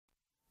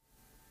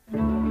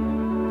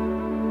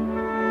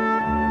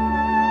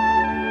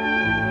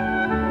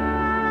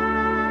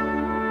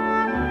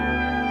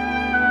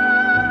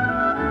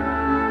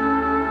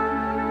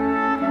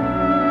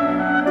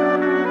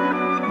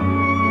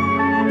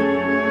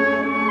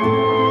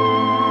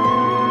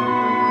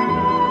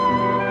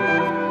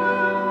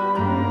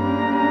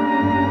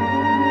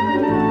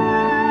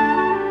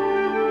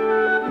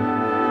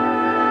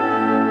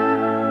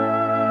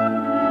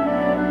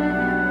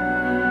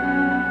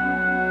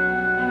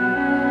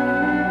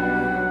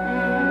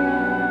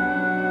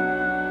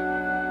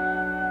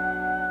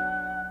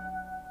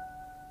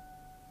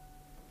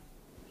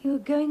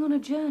going on a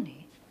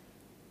journey?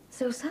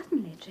 So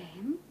suddenly,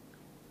 Jane?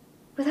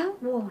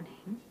 Without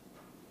warning?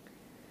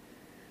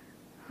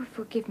 Oh,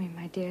 forgive me,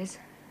 my dears.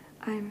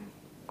 I'm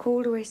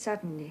called away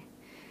suddenly.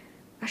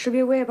 I shall be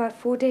away about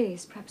 4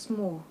 days, perhaps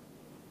more.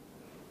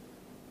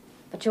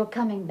 But you're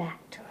coming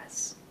back to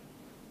us.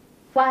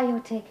 Why you're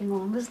taking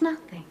on was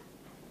nothing.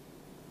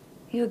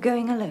 You're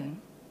going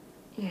alone?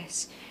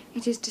 Yes,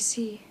 it is to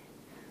see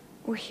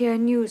or hear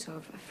news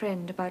of a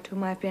friend about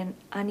whom I've been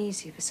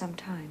uneasy for some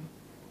time.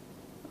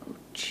 Oh,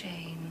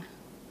 Jane,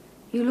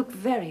 you look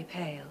very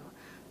pale.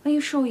 Are you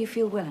sure you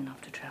feel well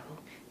enough to travel?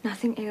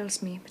 Nothing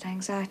ails me but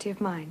anxiety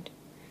of mind,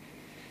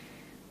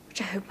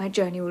 which I hope my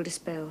journey will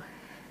dispel.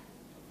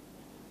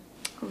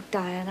 Oh,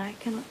 Diane, I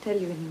cannot tell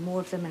you any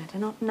more of the matter,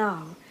 not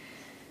now.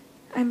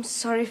 I'm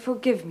sorry,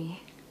 forgive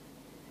me.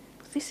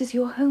 This is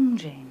your home,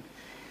 Jane.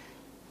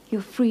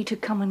 You're free to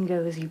come and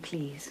go as you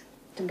please.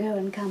 To go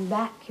and come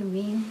back, you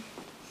mean?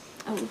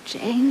 Oh,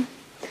 Jane,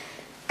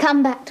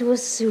 come back to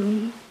us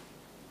soon,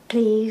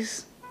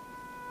 please.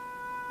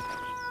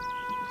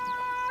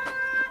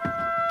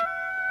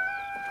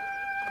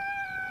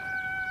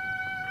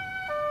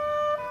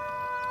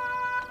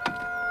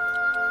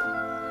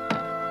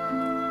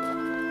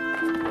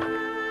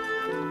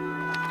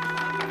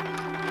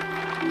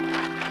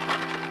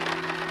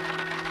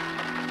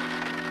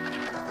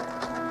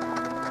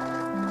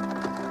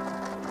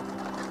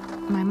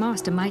 My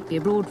master might be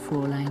abroad for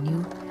all I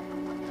knew,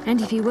 and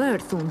if he were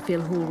at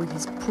Thornfield Hall with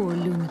his poor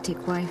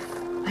lunatic wife,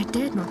 I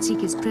dared not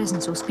seek his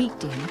presence or speak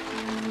to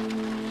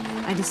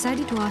him. I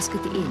decided to ask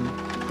at the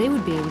inn. They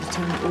would be able to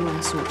tell me all I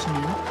sought to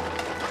know.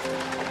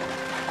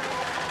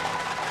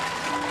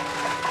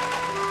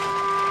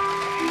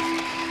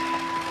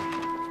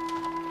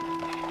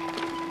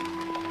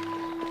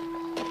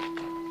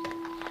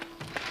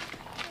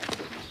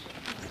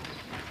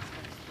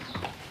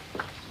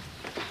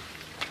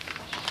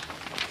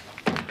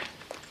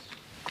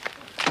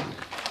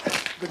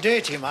 Good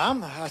day to you,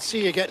 ma'am. I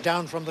see you get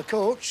down from the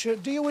coach.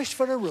 Do you wish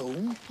for a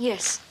room?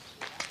 Yes.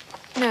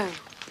 No.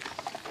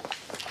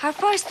 How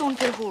far is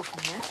Thornfield Hall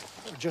from here?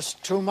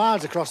 Just 2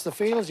 miles across the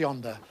fields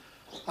yonder.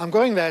 I'm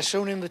going there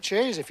soon in the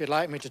chaise, if you'd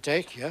like me to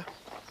take you.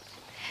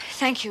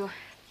 Thank you.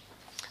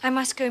 I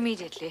must go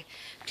immediately.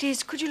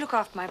 Please, could you look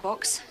after my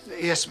box?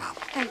 Yes, ma'am.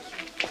 Thank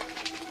you.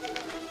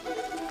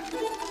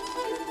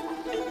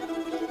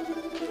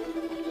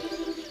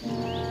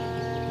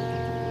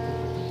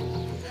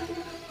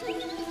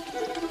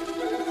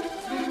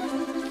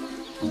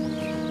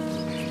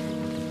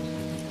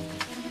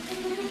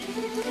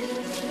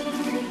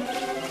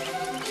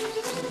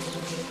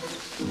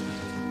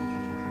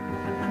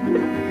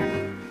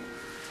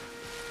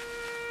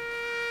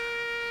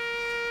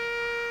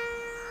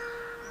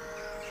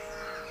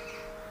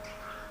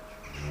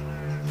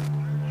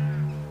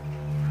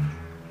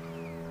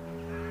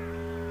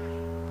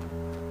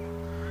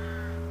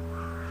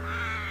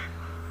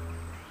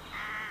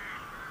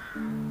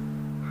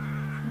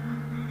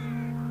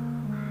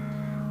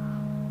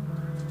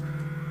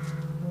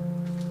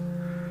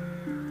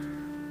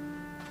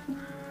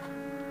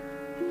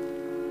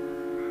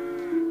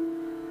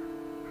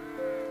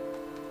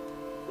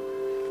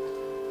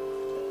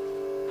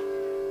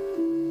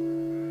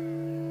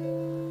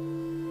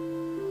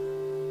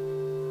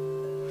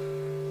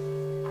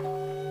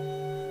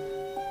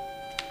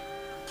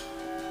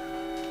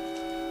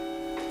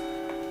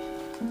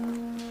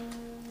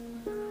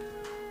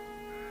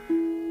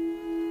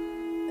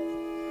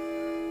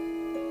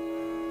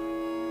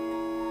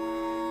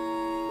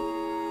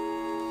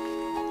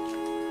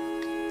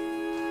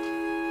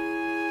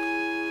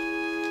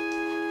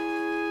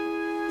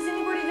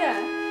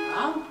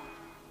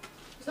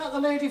 Is that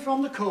the lady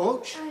from the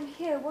coach? I'm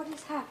here. What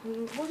has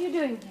happened? What are you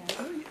doing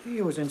here?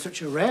 You was in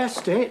such a rare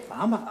state,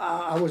 ma'am.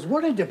 I was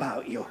worried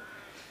about you.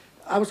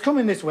 I was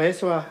coming this way,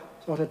 so I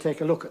thought I'd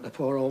take a look at the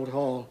poor old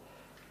hall.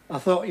 I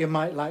thought you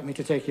might like me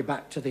to take you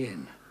back to the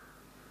inn.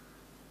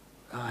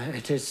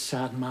 It is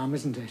sad, ma'am,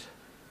 isn't it?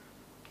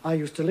 I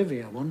used to live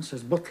here once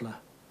as butler.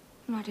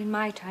 Not in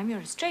my time.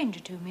 You're a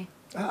stranger to me.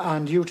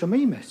 And you to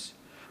me, miss.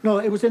 No,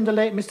 it was in the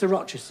late Mr.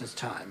 Rochester's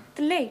time.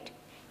 The late?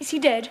 Is he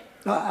dead?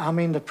 I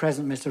mean the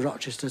present Mr.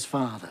 Rochester's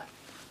father.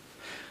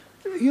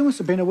 You must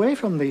have been away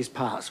from these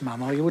parts,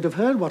 ma'am, or you would have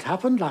heard what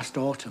happened last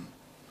autumn.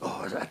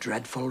 Oh, a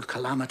dreadful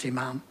calamity,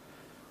 ma'am.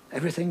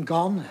 Everything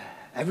gone,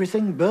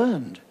 everything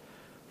burned.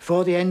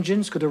 Before the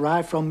engines could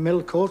arrive from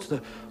Millcote,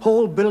 the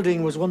whole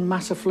building was one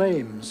mass of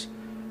flames.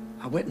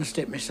 I witnessed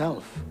it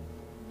myself.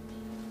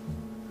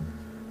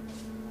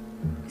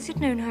 Is it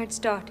known how it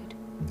started?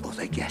 Oh,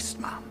 they guessed,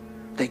 ma'am.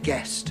 They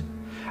guessed.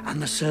 And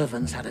the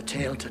servants had a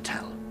tale to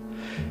tell.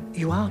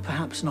 You are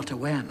perhaps not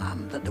aware,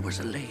 ma'am, that there was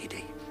a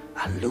lady,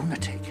 a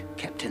lunatic,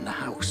 kept in the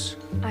house.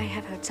 I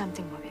have heard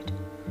something of it.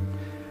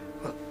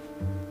 Well,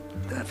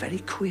 a very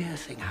queer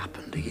thing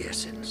happened a year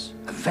since.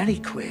 A very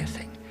queer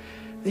thing.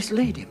 This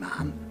lady,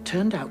 ma'am,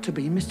 turned out to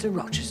be Mr.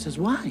 Rochester's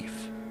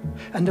wife.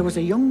 And there was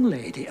a young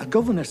lady, a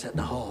governess at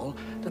the hall,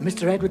 that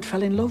Mr. Edward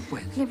fell in love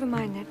with. Never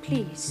mind that,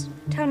 please.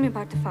 Tell me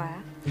about the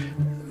fire.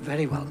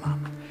 Very well,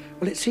 ma'am.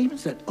 Well, it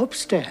seems that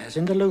upstairs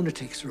in the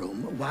lunatic's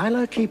room, while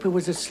her keeper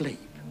was asleep,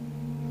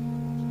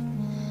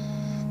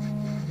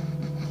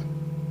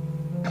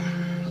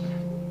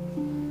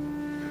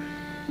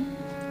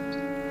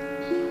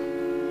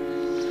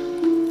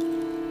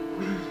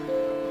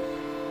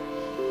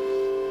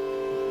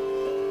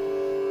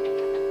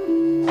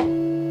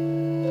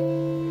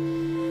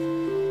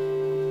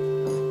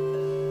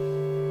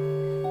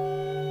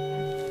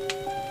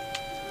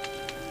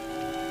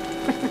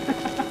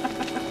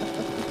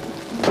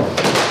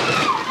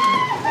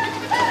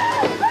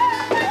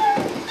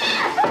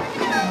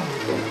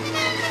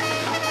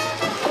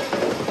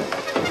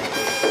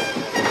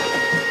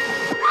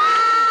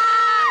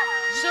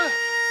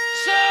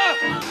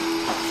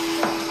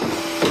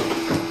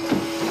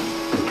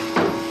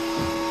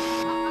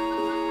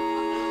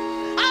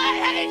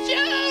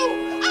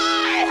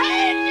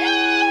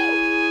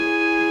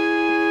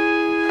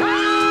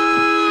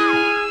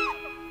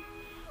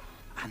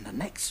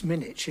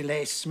 minute she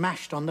lay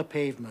smashed on the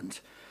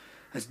pavement,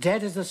 as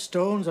dead as the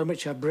stones on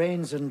which her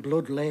brains and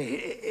blood lay.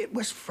 It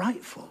was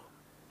frightful.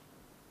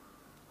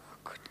 Oh,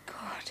 good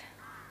God.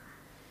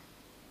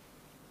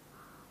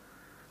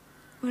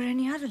 Were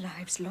any other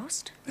lives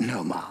lost?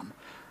 No, ma'am.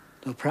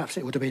 Though perhaps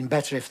it would have been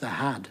better if they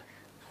had.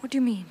 What do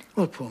you mean?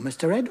 Well, poor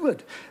Mr.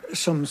 Edward.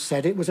 Some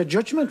said it was a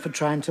judgment for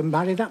trying to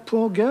marry that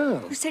poor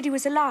girl. You said he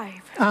was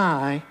alive.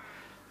 Aye,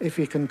 if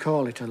you can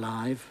call it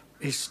alive.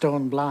 He's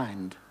stone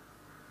blind.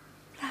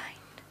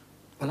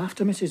 Well,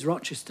 after Mrs.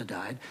 Rochester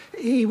died,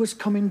 he was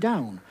coming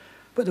down.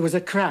 But there was a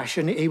crash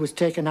and he was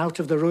taken out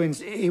of the ruins.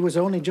 He was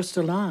only just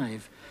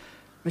alive.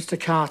 Mr.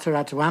 Carter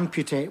had to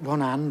amputate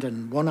one hand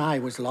and one eye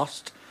was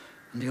lost.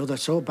 And the other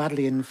so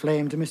badly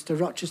inflamed Mr.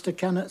 Rochester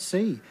cannot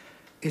see.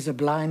 He's a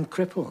blind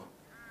cripple.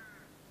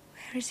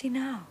 Where is he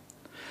now?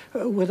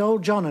 With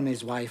old John and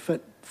his wife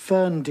at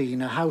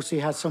Ferndean, a house he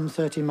has some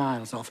 30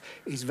 miles off.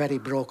 He's very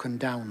broken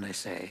down, they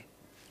say.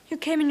 You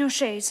came in your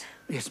chaise?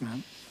 Yes,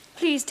 ma'am.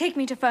 Please take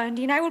me to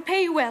Ferndean. I will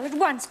pay you well at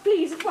once.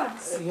 Please, at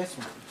once. Yes,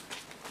 ma'am.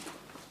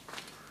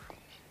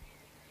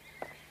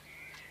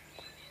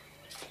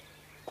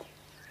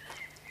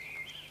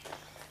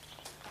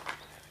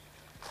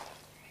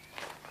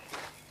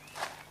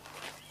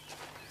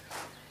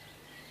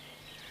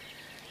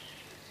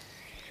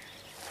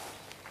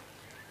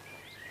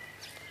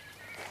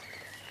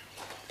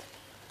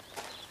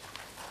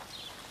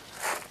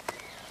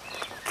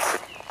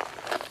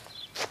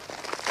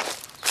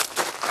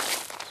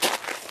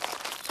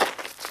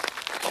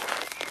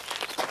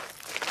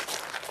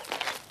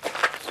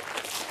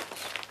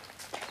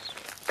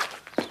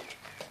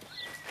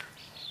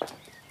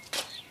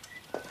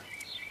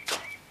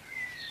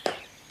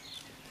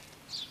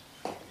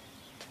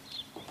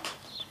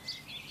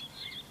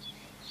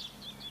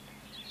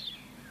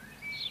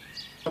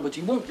 But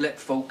he won't let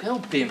folk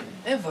help him,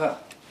 ever.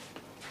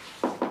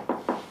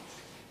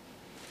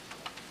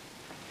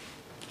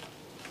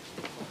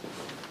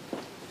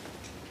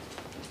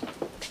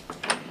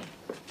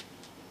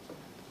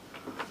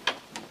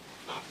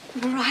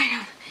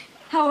 Mariah,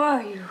 how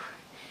are you?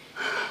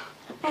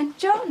 And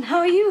John, how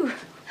are you?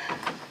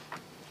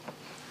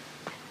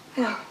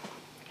 Well,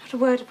 not a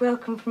word of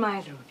welcome from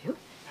either of you.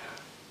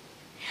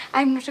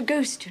 I'm not a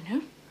ghost, you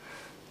know.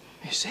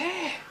 Miss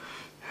Eyre.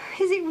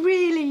 Is it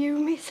really you,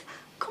 miss?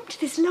 Come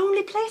to this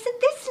lonely place at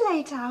this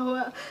late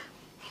hour.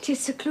 It is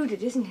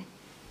secluded, isn't it?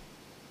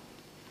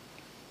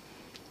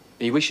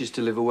 He wishes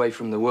to live away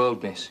from the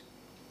world, miss.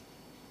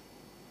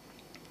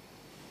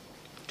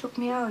 It took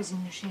me hours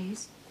in the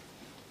chaise.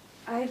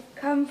 I've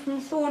come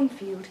from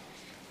Thornfield.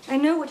 I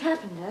know what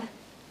happened there.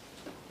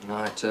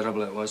 Aye,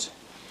 terrible it was.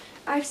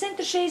 I've sent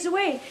the chaise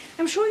away.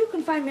 I'm sure you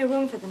can find me a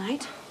room for the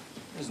night.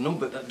 There's none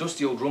but that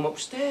dusty old room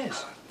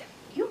upstairs.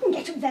 You can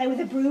get up there with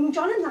a broom,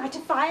 John, and light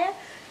a fire.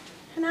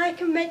 And I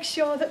can make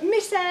sure that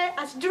Miss Eyre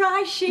has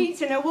dry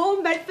sheets and a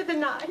warm bed for the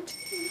night.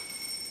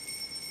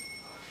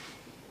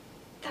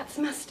 That's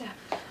Master.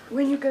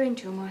 When you go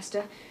into your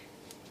master,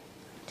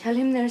 tell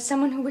him there is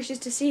someone who wishes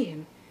to see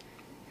him.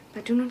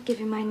 But do not give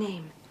him my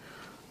name.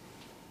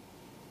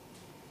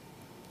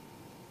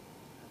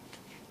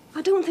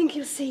 I don't think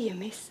he'll see you,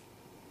 miss.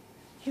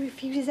 He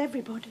refuses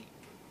everybody.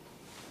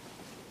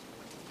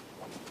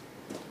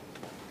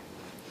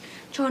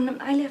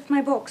 John, I left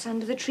my box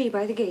under the tree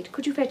by the gate.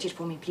 Could you fetch it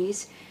for me,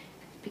 please?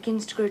 It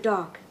begins to grow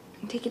dark.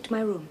 And take it to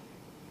my room.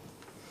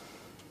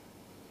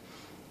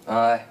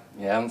 Aye,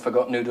 you haven't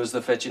forgotten who does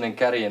the fetching and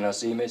carrying, I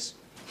see, miss.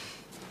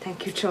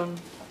 Thank you, John.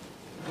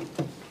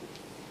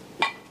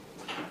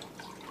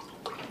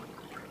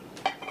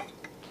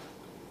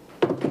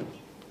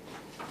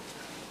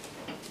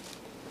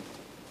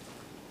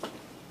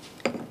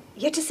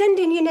 You're to send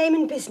in your name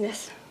and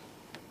business.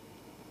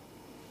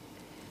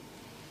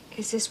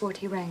 Is this what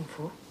he rang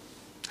for?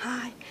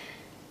 Aye.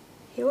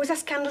 He always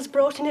has candles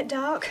brought in at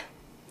dark,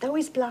 though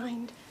he's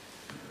blind.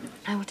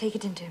 I will take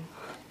it into him.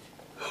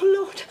 Oh,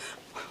 Lord,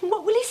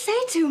 what will he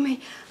say to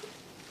me?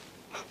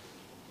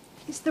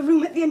 It's the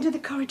room at the end of the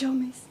corridor,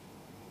 miss.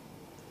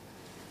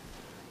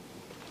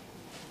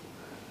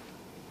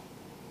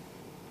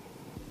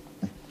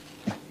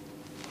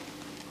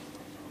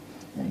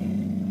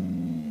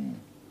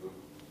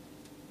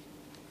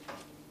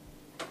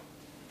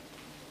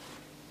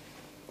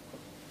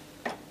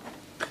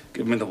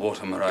 Give me the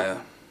water, Maria.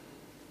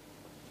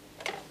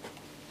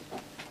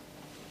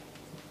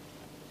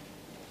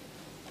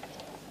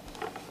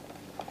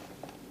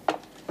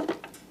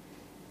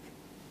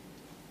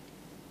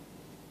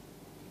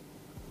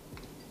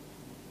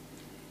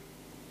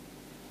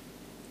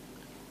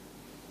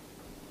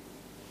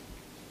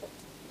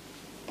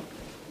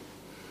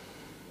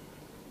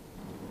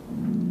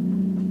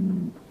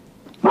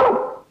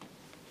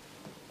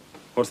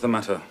 What's the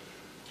matter?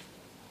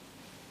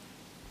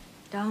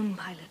 Down,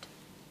 pilot.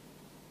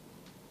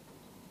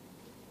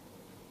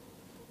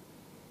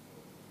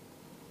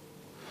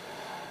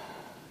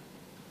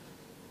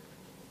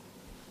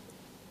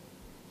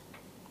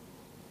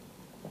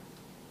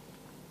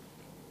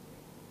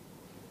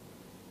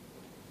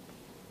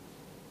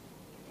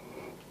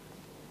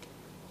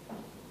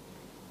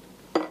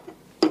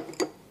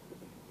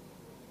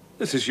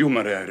 This is you,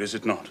 Maria, is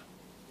it not?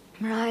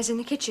 Mariah's in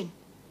the kitchen.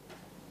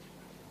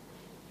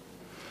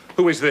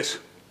 Who is this?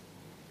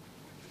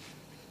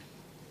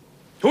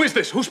 Who is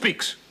this? Who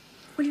speaks?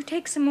 Will you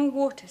take some more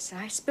water, sir?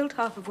 I spilled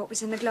half of what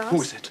was in the glass. Who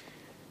is it?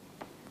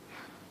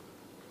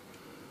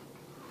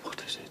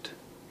 What is it?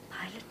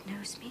 Pilot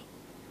knows me.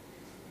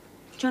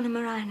 John and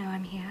Mariah know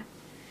I'm here.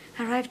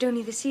 I arrived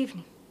only this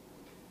evening.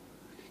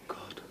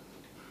 God,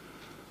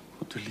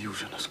 what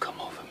delusion has come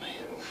over me?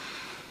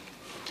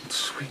 What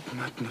sweet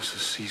madness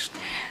has seized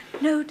me?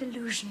 No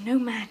delusion, no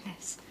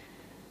madness.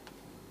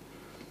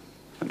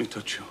 Let me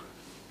touch you.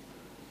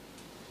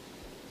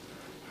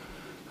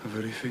 Her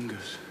very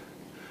fingers.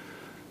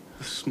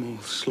 The small,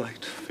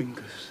 slight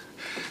fingers.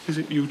 Is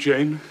it you,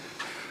 Jane?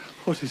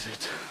 What is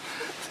it?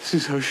 This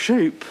is her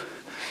shape.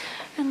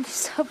 And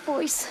this her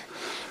voice.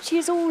 She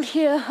is all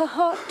here, her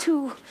heart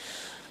too.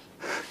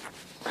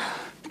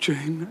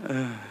 Jane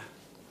Eyre.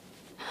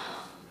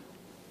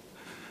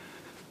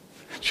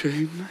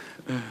 Jane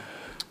Eyre.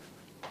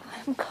 I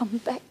am come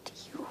back to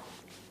you.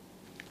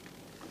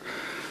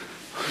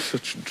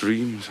 Such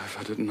dreams I've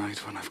had at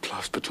night when I've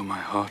clasped her to my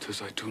heart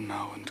as I do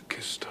now and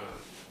kissed her.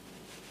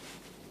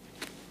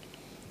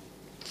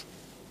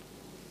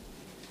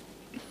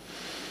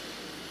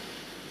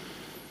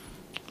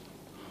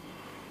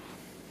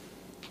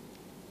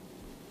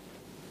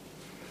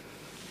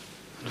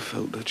 And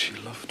felt that she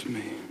loved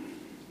me.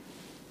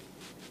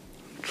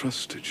 And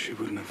trusted she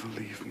would never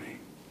leave me.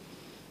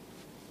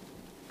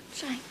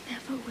 Which I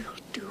never will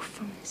do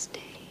from this day.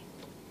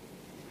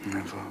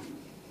 Never.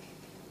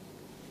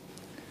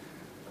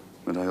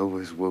 But I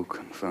always woke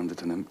and found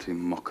it an empty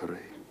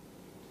mockery.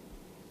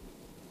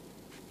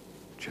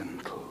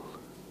 Gentle,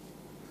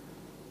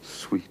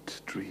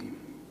 sweet dream.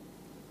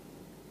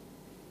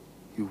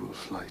 You will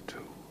fly to.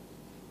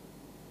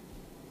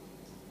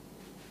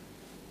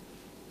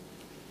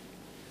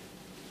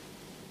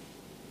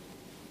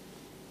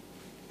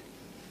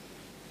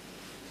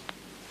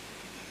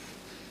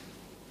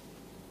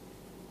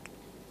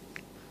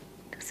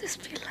 Does this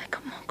feel like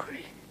a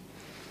mockery?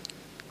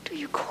 Do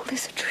you call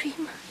this a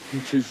dream?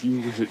 It is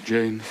you, is it,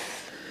 Jane?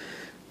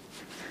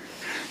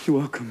 You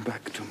are come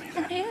back to me,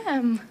 then. I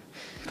am.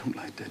 Don't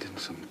lie dead in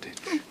some ditch.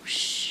 Oh,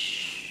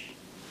 shh.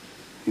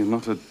 You're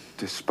not a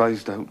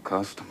despised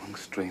outcast among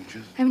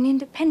strangers. I'm an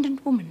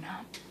independent woman now.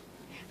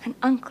 An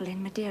uncle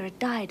in Madeira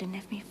died and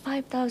left me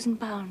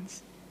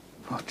 £5,000.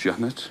 What,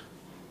 Janet?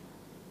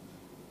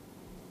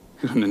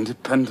 You're an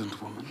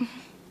independent woman.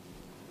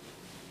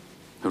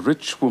 A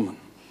rich woman.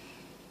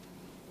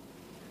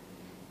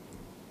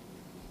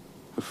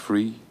 A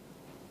free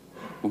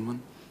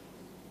woman.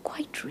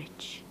 Quite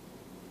rich.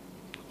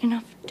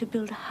 Enough to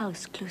build a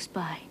house close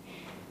by,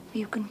 where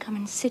you can come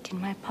and sit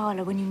in my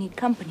parlor when you need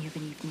company of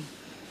an evening.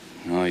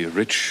 Ah, you're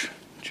rich,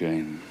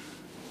 Jane.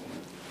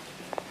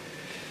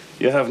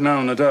 You have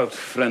now, no doubt,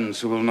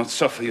 friends who will not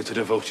suffer you to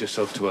devote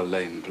yourself to a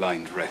lame,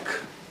 blind wreck.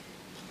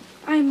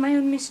 I am my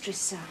own mistress,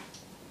 sir.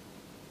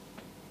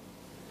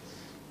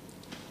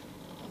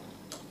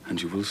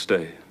 And you will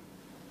stay.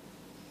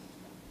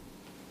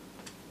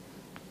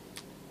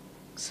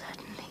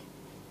 Certainly.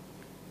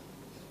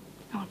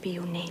 I will be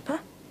your neighbor,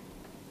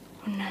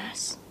 your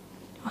nurse,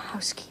 your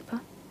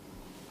housekeeper.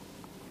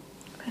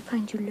 If I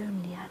find you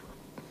lonely, I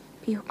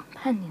will be your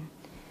companion.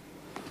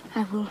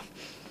 I will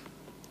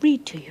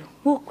read to you,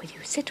 walk with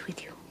you, sit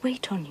with you,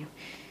 wait on you,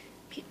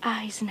 be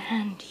eyes and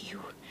hand to you.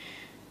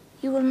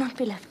 You will not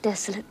be left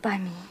desolate by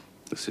me.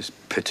 This is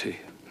pity,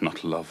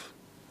 not love.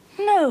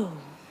 No.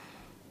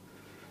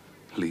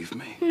 Leave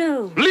me.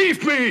 No.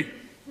 Leave me!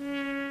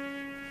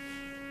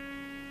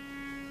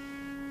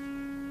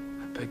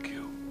 I beg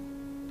you.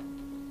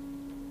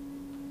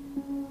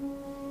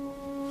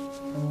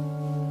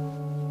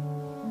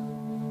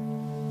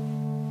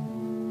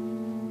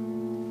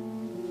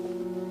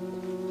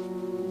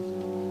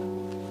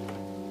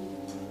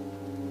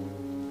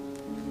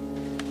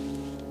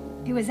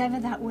 He was ever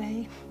that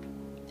way.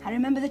 I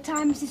remember the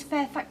time Mrs.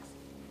 Fairfax...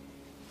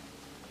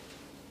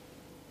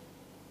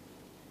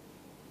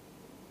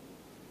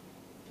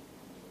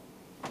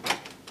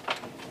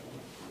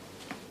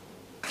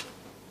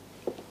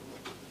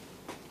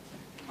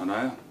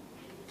 Anaya?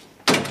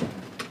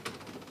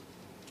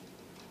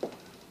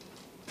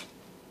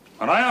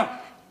 Maria!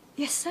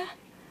 Yes, sir?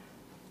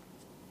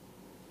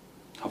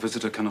 Our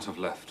visitor cannot have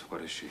left. Where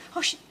is she?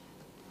 Oh, she's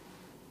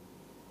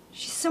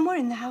somewhere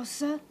in the house,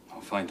 sir.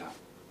 I'll find her.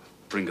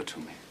 Bring her to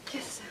me.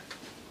 Yes,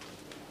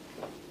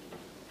 sir.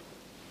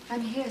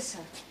 I'm here, sir.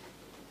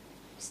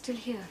 Still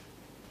here.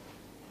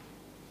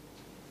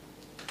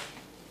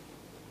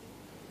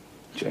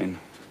 Jane.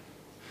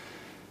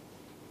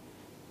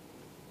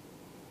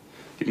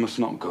 You must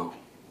not go.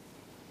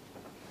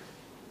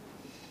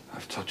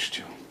 I've touched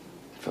you,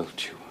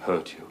 felt you,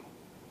 hurt you.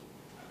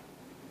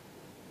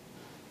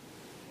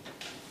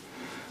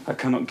 I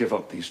cannot give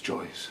up these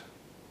joys.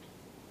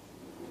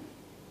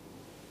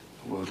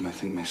 The world may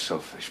think me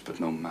selfish, but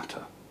no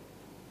matter.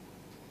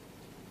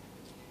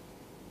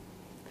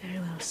 Very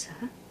well, sir.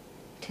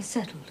 It is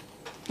settled.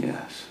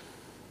 Yes.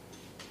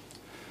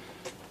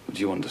 But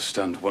you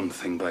understand one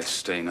thing by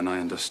staying, and I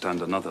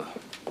understand another.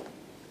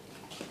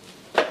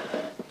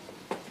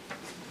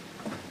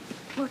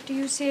 What do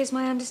you say is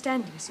my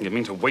understanding, sir? You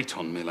mean to wait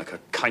on me like a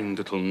kind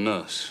little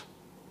nurse?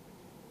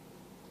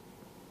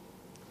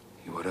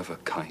 You were ever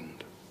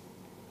kind.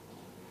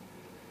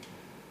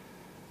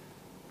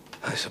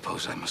 I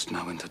suppose I must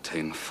now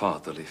entertain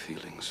fatherly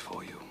feelings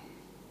for you.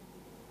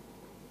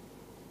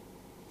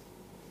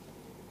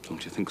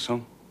 Don't you think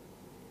so?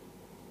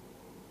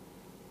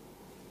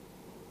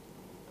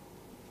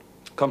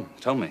 Come,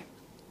 tell me.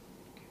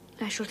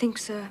 I shall think,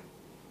 sir,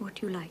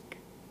 what you like.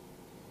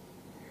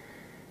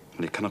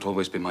 Well, you cannot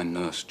always be my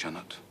nurse,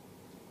 Janet.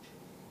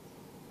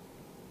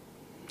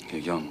 You're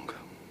young.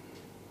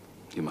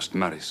 You must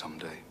marry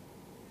someday.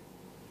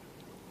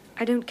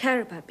 I don't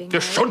care about being You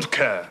married. should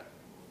care!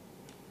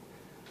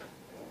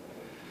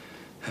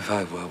 If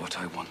I were what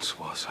I once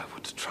was, I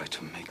would try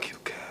to make you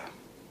care.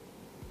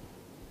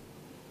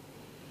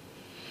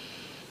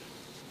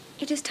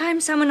 It is time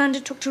someone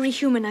undertook to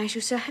rehumanize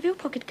you, sir. Have your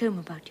pocket comb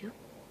about you?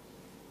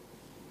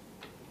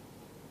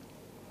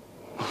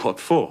 What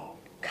for?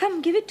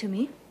 Come, give it to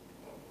me.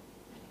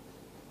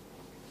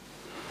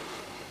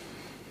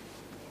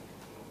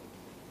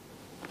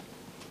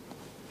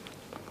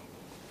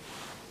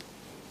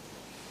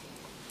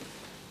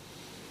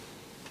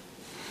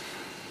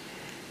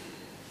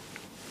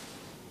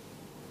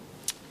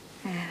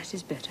 That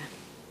is better.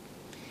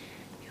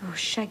 Your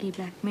shaggy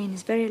black mane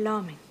is very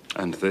alarming.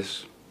 And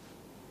this?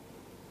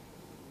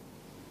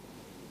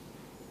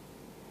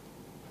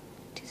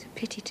 It is a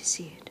pity to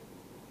see it.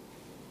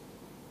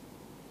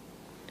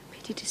 A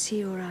pity to see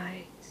your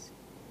eyes.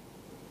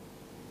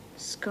 A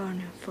scar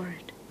on your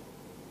forehead.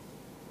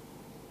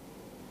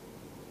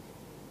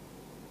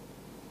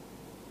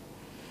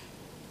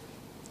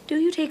 Do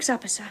you take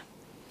supper, sir?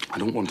 I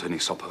don't want any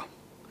supper.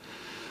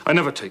 I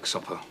never take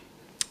supper.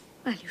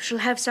 Well, you shall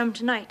have some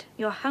tonight.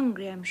 You're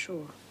hungry, I'm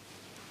sure.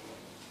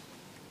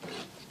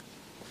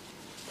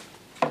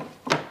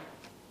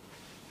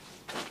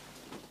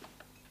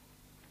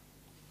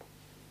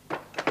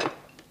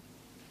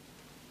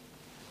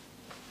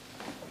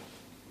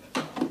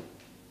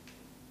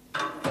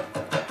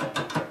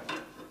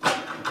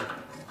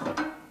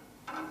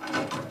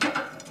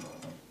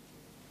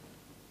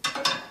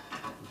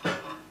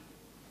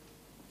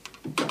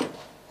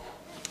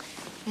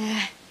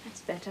 Yeah,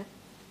 that's better.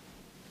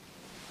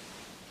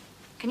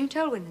 Can you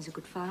tell when there's a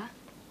good fire?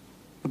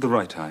 With the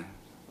right eye,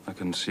 I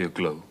can see a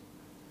glow.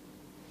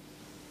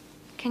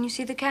 Can you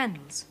see the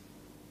candles?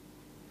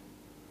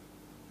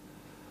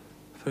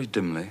 Very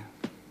dimly.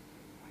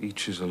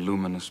 Each is a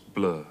luminous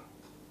blur.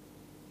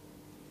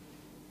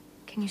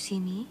 Can you see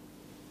me?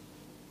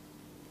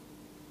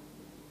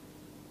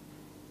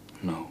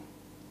 No,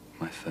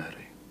 my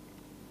fairy.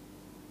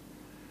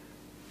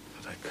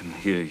 But I can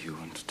hear you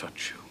and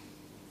touch you.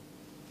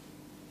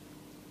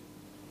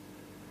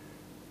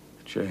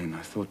 Jane,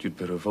 I thought you'd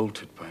be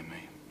revolted by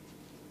me.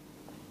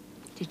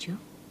 Did you?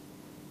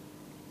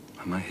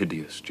 Am I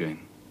hideous,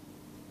 Jane?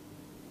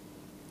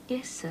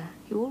 Yes, sir.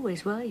 You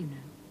always were, you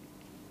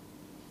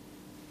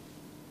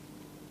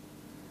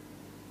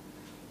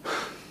know.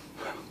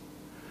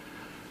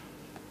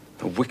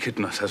 The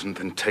wickedness hasn't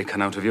been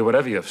taken out of you,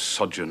 whatever you've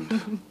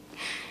sojourned.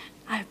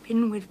 I've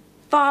been with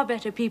far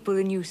better people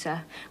than you,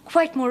 sir.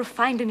 Quite more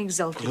refined and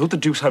exalted. Well, who the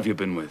deuce have you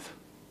been with?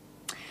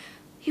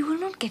 You will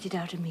not get it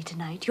out of me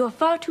tonight. You are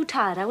far too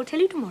tired. I will tell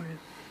you tomorrow.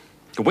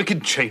 A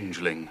wicked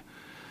changeling.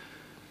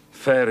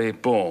 Fairy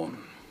born,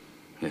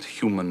 yet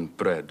human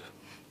bred.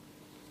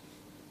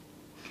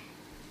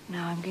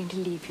 Now I'm going to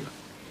leave you.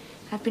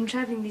 I've been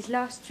traveling these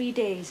last 3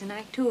 days, and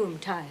I too am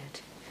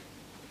tired.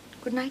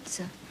 Good night,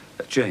 sir.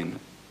 Jane,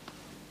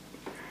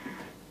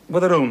 were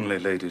there only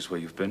ladies where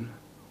you've been?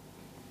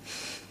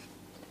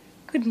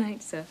 Good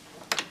night, sir.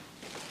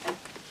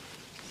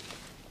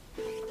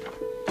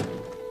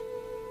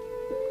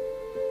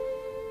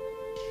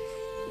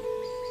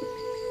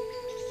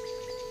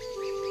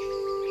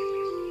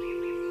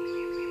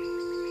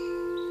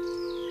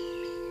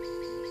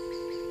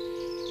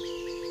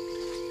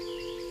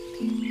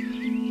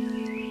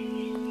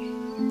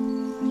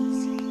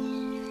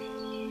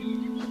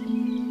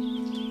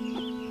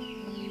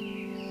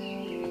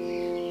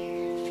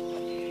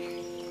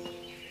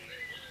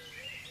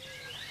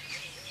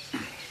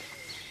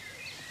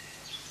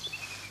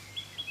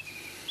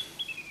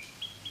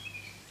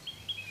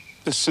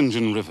 This St.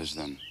 John Rivers,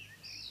 then.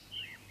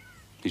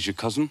 He's your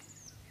cousin?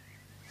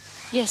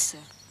 Yes, sir.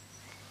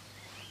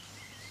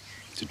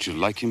 Did you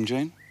like him,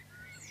 Jane?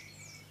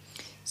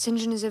 St.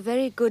 John is a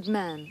very good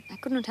man. I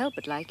could not help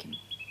but like him.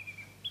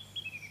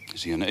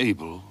 Is he an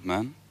able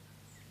man?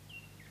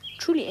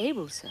 Truly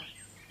able, sir.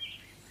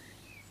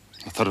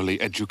 A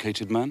thoroughly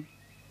educated man?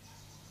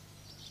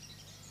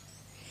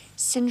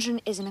 St.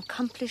 John is an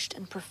accomplished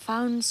and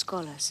profound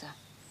scholar, sir.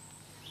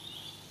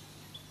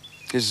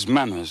 His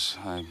manners,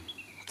 I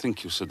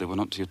think you said they were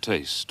not to your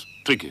taste.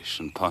 Priggish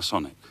and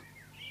parsonic.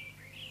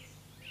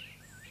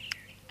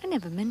 I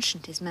never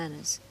mentioned his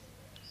manners.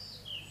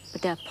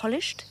 But they're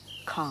polished,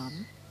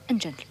 calm, and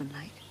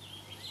gentlemanlike.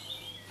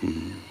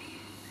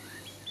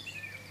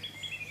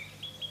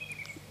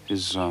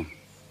 His,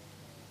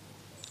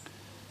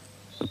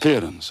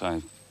 appearance,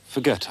 I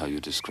forget how you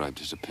described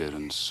his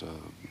appearance.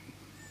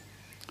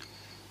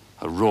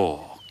 A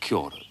raw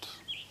curate,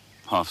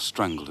 half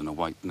strangled in a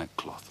white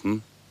neckcloth,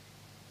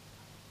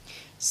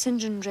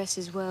 St. John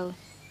dresses well.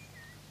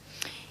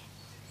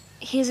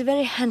 He is a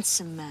very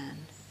handsome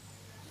man.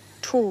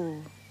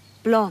 Tall,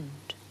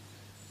 blonde,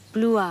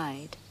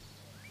 blue-eyed,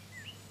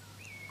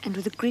 and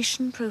with a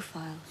Grecian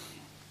profile.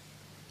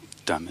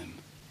 Damn him.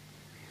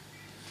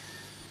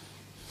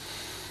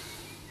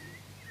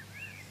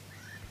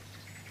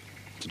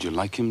 Did you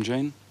like him,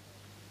 Jane?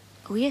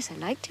 Oh, yes, I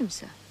liked him,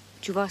 sir.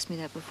 But you've asked me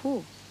that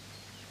before.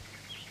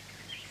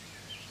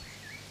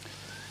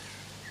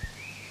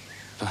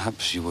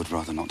 Perhaps you would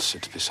rather not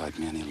sit beside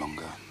me any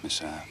longer,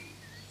 Miss Eyre.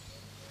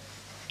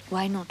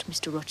 Why not,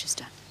 Mr.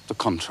 Rochester? The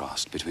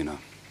contrast between a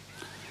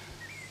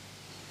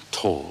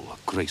tall,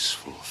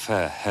 graceful,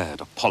 fair-haired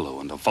Apollo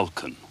and a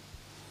Vulcan.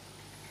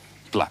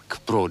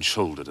 Black,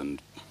 broad-shouldered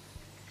and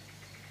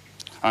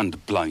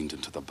blind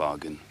into the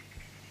bargain.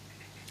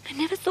 I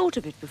never thought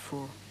of it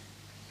before.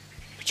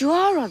 But you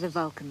are rather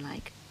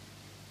Vulcan-like.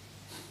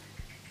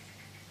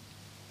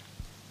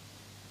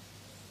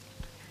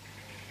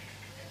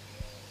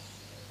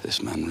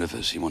 This man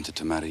Rivers, he wanted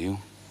to marry you.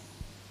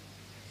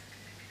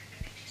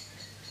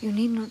 You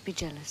need not be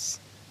jealous.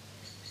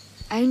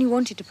 I only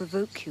wanted to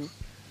provoke you.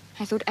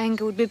 I thought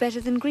anger would be better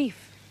than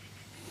grief.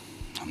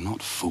 I'm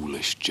not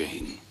foolish,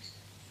 Jane.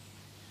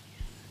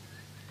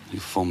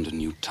 You've formed a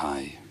new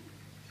tie.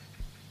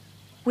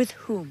 With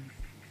whom?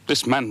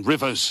 This man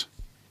Rivers.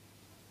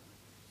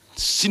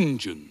 St.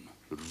 John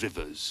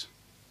Rivers.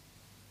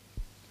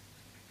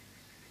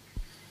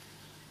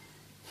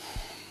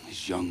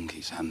 He's young,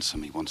 he's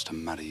handsome, he wants to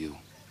marry you.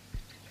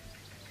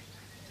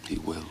 He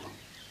will.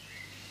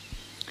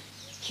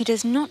 He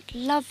does not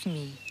love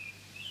me.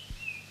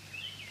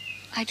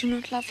 I do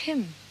not love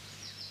him.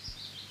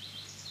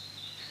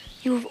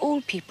 You of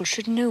all people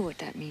should know what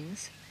that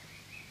means.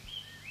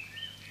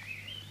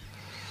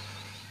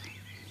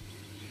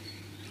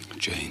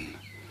 Jane,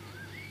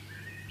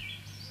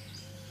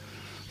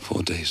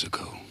 4 days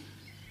ago,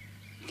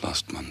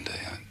 last Monday,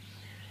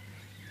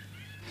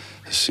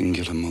 a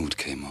singular mood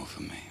came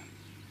over me.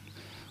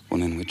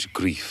 One in which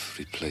grief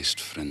replaced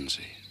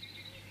frenzy.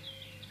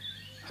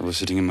 I was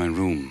sitting in my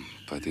room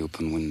by the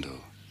open window,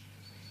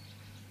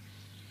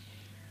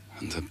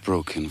 and there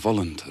broke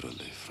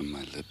involuntarily from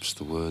my lips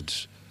the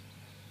words,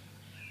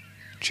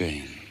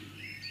 Jane.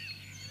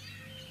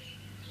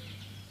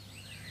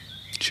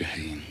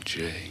 Jane,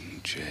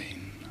 Jane,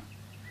 Jane.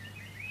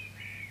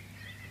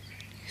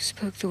 You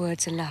spoke the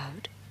words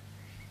aloud.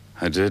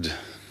 I did.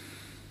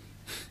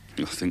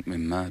 You'll think me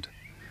mad.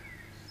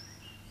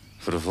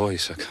 For a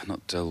voice, I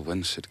cannot tell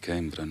whence it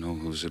came, but I know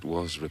whose it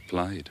was,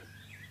 replied.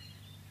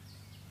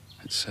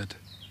 It said,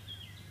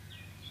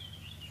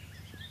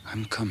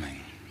 I'm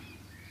coming.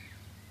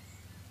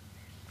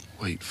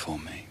 Wait for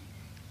me.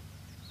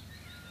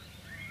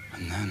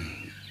 And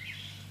then,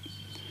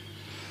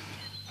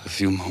 a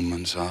few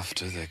moments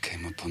after, there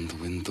came upon the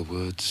wind the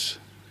words,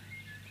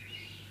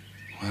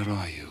 where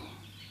are you?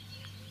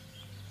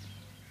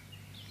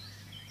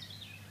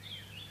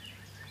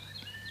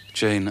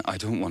 Jane, I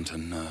don't want a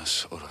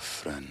nurse or a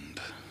friend.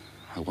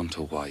 I want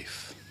a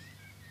wife.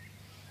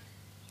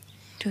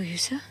 Do you,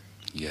 sir?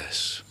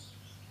 Yes.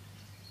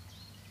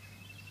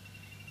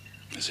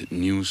 Is it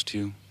news to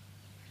you?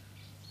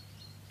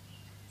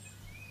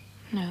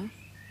 No.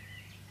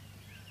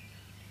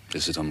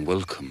 Is it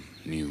unwelcome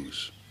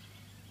news?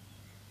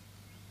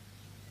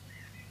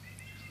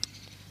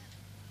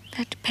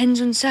 That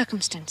depends on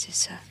circumstances,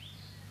 sir.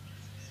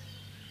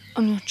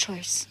 On your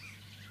choice.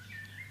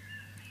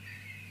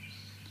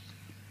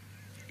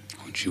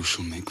 What you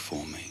shall make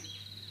for me,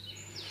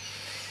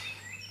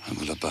 I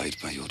will abide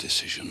by your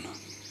decision.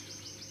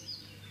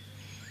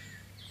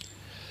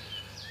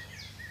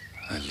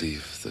 I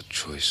leave the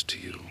choice to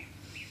you.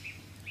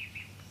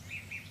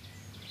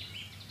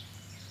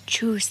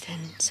 Choose then,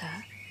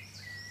 sir.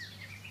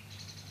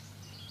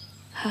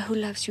 Her who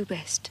loves you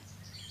best.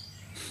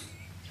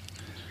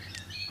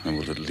 I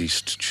will at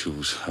least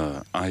choose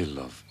her I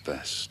love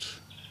best.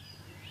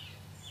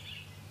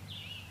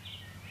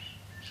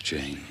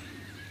 Jane,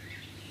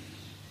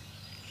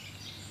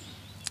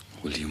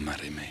 will you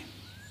marry me?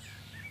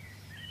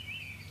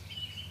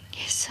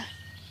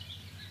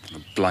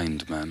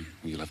 blind man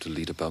who you'll have to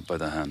lead about by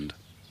the hand.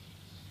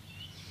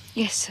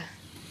 Yes, sir.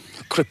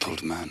 A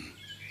crippled man,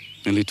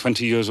 nearly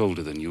 20 years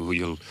older than you, who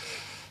you'll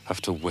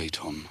have to wait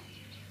on.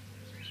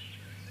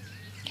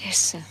 Yes,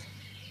 sir.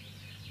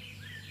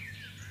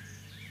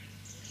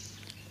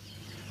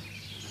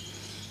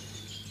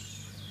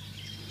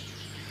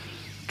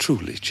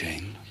 Truly,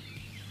 Jane.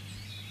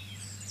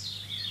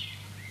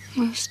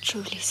 Most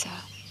truly, sir.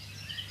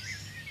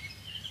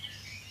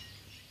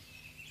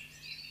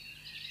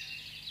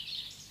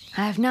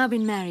 I have now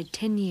been married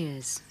 10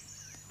 years.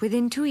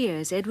 Within 2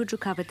 years, Edward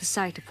recovered the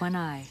sight of one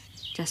eye,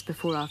 just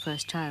before our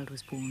first child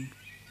was born.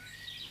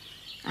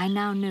 I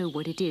now know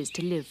what it is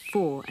to live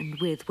for and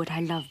with what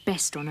I love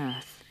best on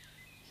earth.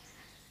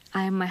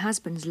 I am my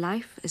husband's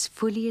life as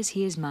fully as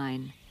he is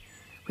mine.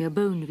 We are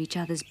bone of each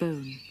other's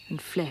bone and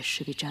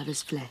flesh of each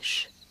other's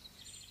flesh.